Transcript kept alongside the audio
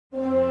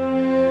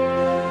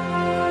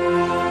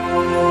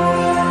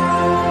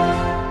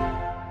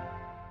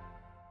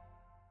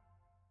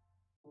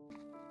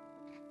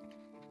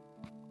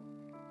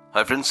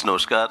Hi friends,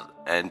 नमस्कार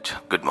and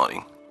good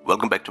morning.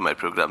 Welcome back to my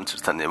program.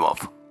 It's the name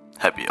of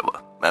Happy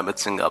Hour. मैं अमित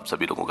सिंह आप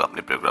सभी लोगों का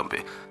अपने प्रोग्राम पे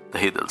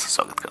तहे दिल से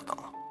स्वागत करता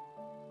हूँ।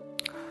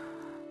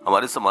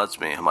 हमारे समाज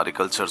में, हमारे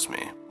कल्चर्स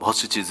में बहुत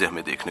सी चीजें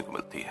हमें देखने को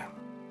मिलती है।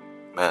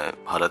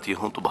 मैं भारतीय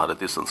हूँ तो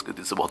भारतीय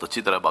संस्कृति से बहुत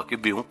अच्छी तरह वाकिफ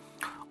भी हूँ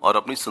और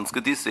अपनी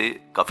संस्कृति से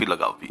काफी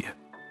लगाव भी है।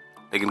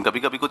 लेकिन कभी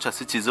कभी कुछ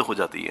ऐसी चीजें हो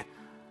जाती है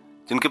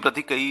जिनके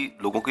प्रति कई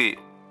लोगों के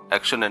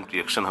एक्शन एंड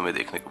रिएक्शन हमें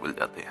देखने को मिल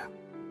जाते हैं।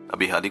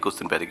 अभी हाल ही कुछ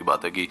दिन पहले की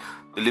बात है कि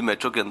दिल्ली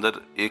मेट्रो के अंदर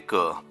एक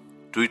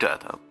ट्वीट आया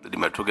था। दिल्ली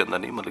मेट्रो के अंदर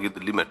नहीं, मतलब कि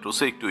दिल्ली मेट्रो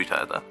से एक ट्वीट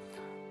आया था।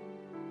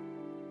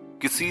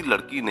 किसी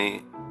लड़की ने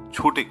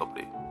छोटे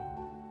कपड़े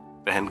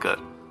पहनकर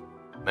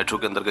मेट्रो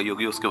के अंदर गई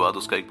होगी। उसके बाद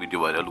उसका एक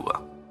वीडियो वायरल हुआ,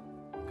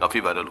 काफी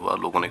वायरल हुआ,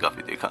 लोगों ने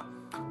काफी देखा।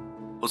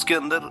 उसके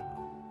अंदर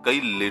कई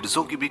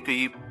लेडीजों की भी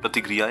कई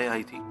प्रतिक्रियाएं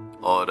आई थी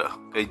और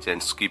कई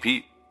जेंट्स की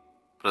भी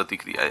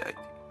प्रतिक्रियाएं आई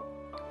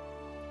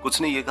थी।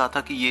 कुछ ने यह कहा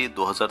था कि ये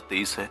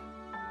 2023 है,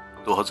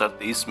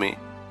 2023 में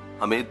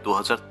हमें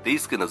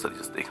 2023 के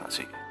नजरिए से देखना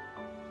चाहिए।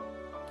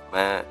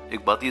 मैं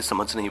एक बात ये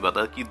समझ नहीं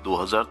पाता कि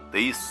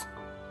 2023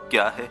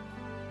 क्या है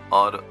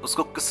और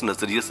उसको किस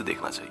नजरिए से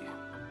देखना चाहिए।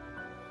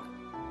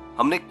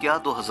 हमने क्या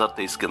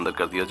 2023 के अंदर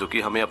कर दिया जो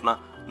कि हमें अपना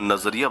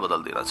नजरिया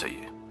बदल देना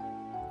चाहिए,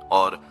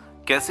 और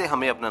कैसे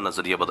हमें अपना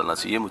नजरिया बदलना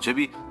चाहिए, मुझे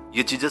भी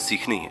ये चीजें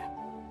सीखनी है।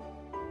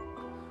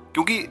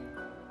 क्योंकि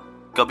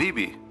कभी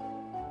भी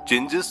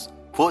चेंजेस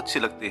वो अच्छे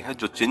लगते हैं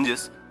जो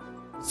चेंजेस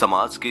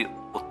समाज के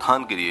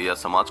उत्थान के लिए या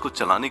समाज को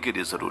चलाने के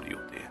लिए जरूरी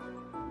होते हैं।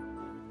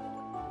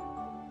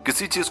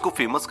 किसी चीज को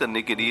फेमस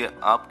करने के लिए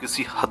आप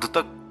किसी हद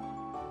तक,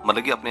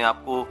 मतलब कि अपने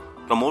आप को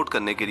प्रमोट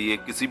करने के लिए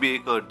किसी भी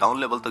एक डाउन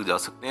लेवल तक जा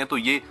सकते हैं, तो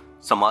ये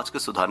समाज के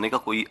सुधारने का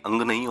कोई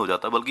अंग नहीं हो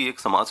जाता, बल्कि एक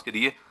समाज के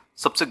लिए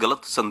सबसे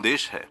गलत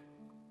संदेश है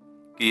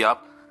कि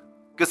आप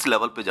किस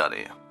लेवल पे जा रहे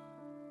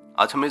हैं।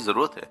 आज हमें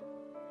जरूरत है,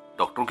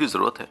 डॉक्टरों की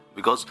जरूरत है,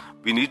 because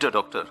we need a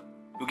doctor.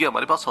 क्योंकि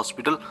हमारे पास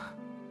हॉस्पिटल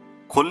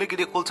खोलने के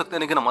लिए खोल सकते हैं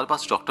लेकिन हमारे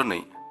पास डॉक्टर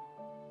नहीं है।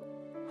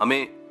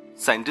 हमें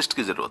साइंटिस्ट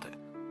की जरूरत है,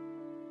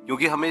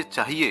 क्योंकि हमें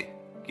चाहिए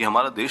कि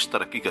हमारा देश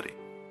तरक्की करे,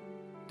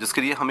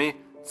 जिसके लिए हमें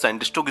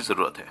साइंटिस्टों की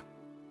जरूरत है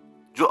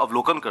जो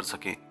अवलोकन कर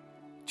सके,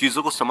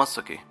 चीजों को समझ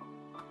सके।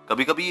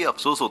 कभी कभी ये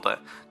अफसोस होता है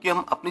कि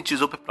हम अपनी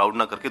चीजों पे प्राउड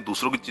ना करके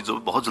दूसरों की चीजों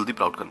पे बहुत जल्दी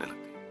प्राउड करने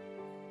लगते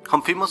हैं।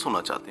 हम फेमस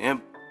होना चाहते हैं,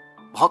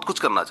 बहुत कुछ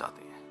करना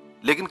चाहते हैं,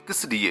 लेकिन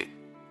किस लिए?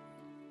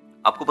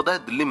 आपको पता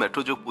है दिल्ली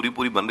मेट्रो जो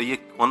पूरी बन रही है,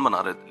 कौन बना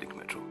रहा है दिल्ली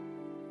मेट्रो?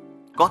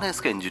 कौन है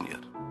इसका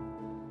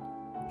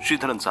इंजीनियर?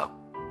 श्रीधरन साहब।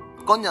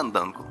 कौन जानता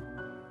है उनको?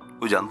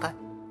 कोई जानता है?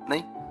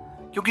 नहीं,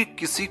 क्योंकि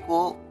किसी को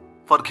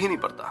फर्क ही नहीं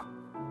पड़ता।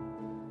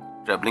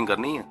 ट्रैवलिंग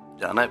करनी है,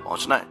 जाना है,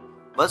 पहुंचना है,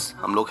 बस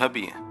हम लोग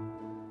हैप्पी हैं।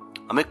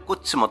 हमें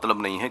कुछ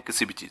मतलब नहीं है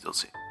किसी भी चीजों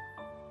से।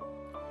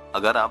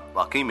 अगर आप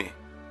वाकई में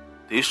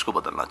देश को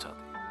बदलना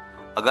चाहते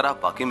हैं, अगर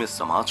आप वाकई में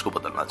समाज को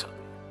बदलना चाहते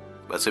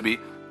हैं, वैसे भी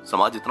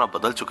समाज इतना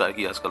बदल चुका है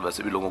कि आजकल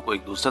वैसे भी लोगों को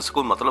एक दूसरे से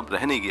कोई मतलब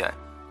रह नहीं गया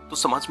है, तो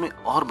समाज में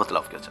और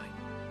बदलाव क्या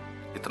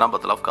चाहिए? इतना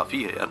बदलाव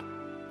काफी है यार,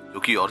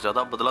 क्योंकि और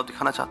ज्यादा बदलाव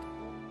दिखाना चाहते हैं।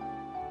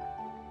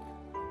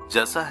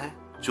 जैसा है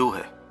जो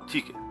है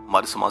ठीक है।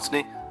 हमारे समाज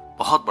ने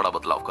बहुत बड़ा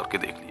बदलाव करके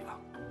देख लिया।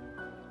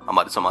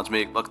 हमारे समाज में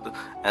एक वक्त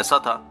ऐसा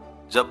था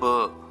जब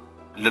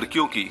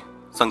लड़कियों की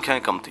संख्याएं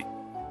कम थी,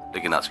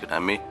 लेकिन आज के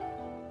टाइम में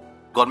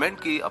गवर्नमेंट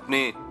की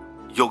अपने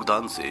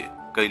योगदान से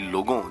कई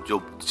लोगों जो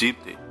बुद्धिजीवी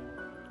थे,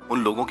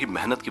 उन लोगों की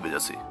मेहनत की वजह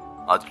से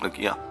आज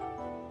लड़कियां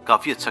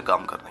काफी अच्छा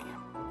काम कर रही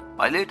हैं।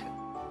 पायलट है,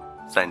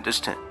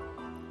 साइंटिस्ट हैं,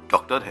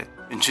 डॉक्टर है,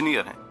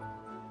 इंजीनियर हैं,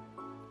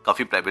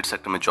 काफी प्राइवेट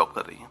सेक्टर में जॉब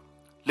कर रही हैं।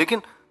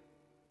 लेकिन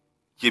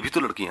ये भी तो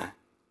लड़कियां हैं।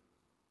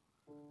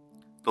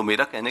 तो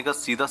मेरा कहने का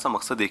सीधा सा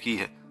मकसद एक ही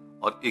है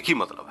और एक ही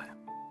मतलब है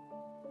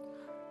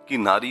कि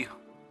नारी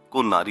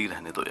को नारी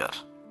रहने दो यार।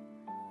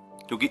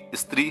 क्योंकि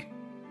स्त्री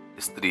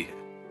स्त्री है,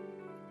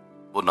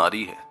 वो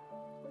नारी है,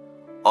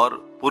 और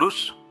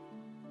पुरुष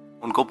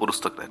उनको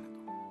पुरुष तक रहने दो।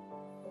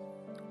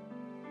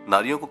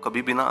 नारियों को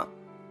कभी भी ना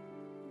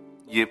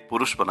ये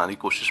पुरुष बनाने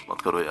की कोशिश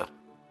मत करो यार।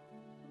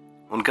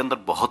 उनके अंदर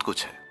बहुत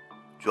कुछ है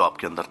जो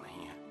आपके अंदर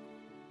नहीं है।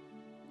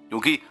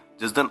 क्योंकि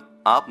जिस दिन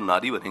आप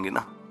नारी बनेंगे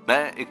ना,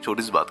 मैं एक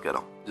छोटी सी बात कह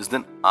रहा हूं, जिस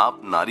दिन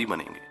आप नारी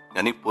बनेंगे,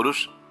 यानी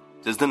पुरुष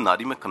जिस दिन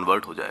नारी में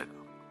कन्वर्ट हो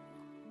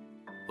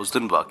जाएगा, उस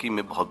दिन वाकई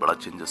में बहुत बड़ा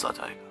चेंजेस आ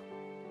जाएगा।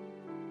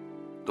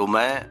 तो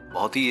मैं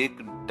बहुत ही एक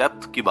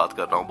डेप्थ की बात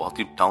कर रहा हूं, बहुत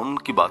ही डाउन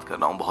की बात कर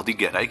रहा हूं, बहुत ही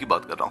गहराई की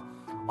बात कर रहा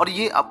हूं। और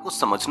ये आपको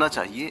समझना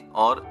चाहिए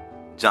और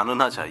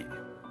जानना चाहिए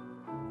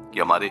कि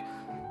हमारे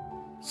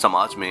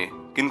समाज में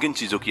किन किन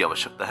चीजों की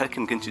आवश्यकता है,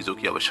 किन किन चीजों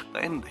की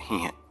आवश्यकताएं नहीं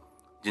है।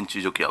 जिन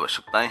चीजों की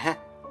आवश्यकताएं हैं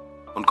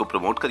उनको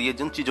प्रमोट करिए,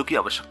 जिन चीजों की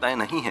आवश्यकताएं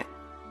नहीं है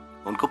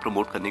उनको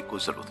प्रमोट करने की कोई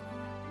जरूरत नहीं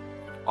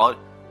है।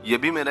 और यह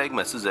भी मेरा एक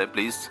मैसेज है,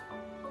 प्लीज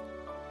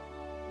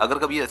अगर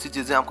कभी ऐसी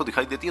चीजें आपको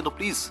दिखाई देती है तो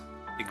प्लीज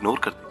इग्नोर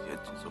कर दीजिए इन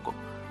चीजों को,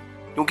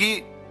 क्योंकि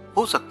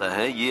हो सकता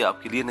है ये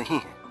आपके लिए नहीं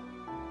है।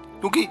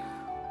 क्योंकि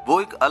वो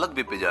एक अलग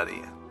वे पे जा रही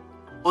है,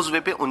 उस वे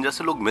पे उन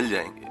जैसे लोग मिल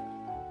जाएंगे।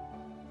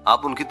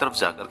 आप उनकी तरफ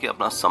जाकर के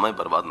अपना समय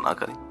बर्बाद ना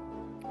करें।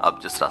 आप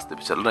जिस रास्ते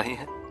पे चल रहे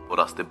हैं वो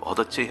रास्ते बहुत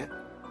अच्छे हैं,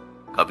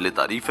 काबिले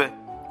तारीफ है,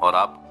 और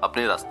आप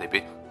अपने रास्ते पे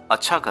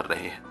अच्छा कर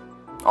रहे हैं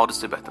और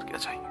इससे बेहतर क्या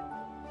चाहिए।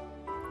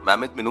 मैं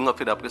अमित मिलूंगा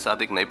फिर आपके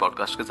साथ एक नई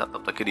पॉडकास्ट के साथ।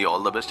 तब तक के लिए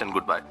all the best and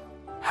good bye.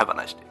 Have a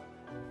nice day.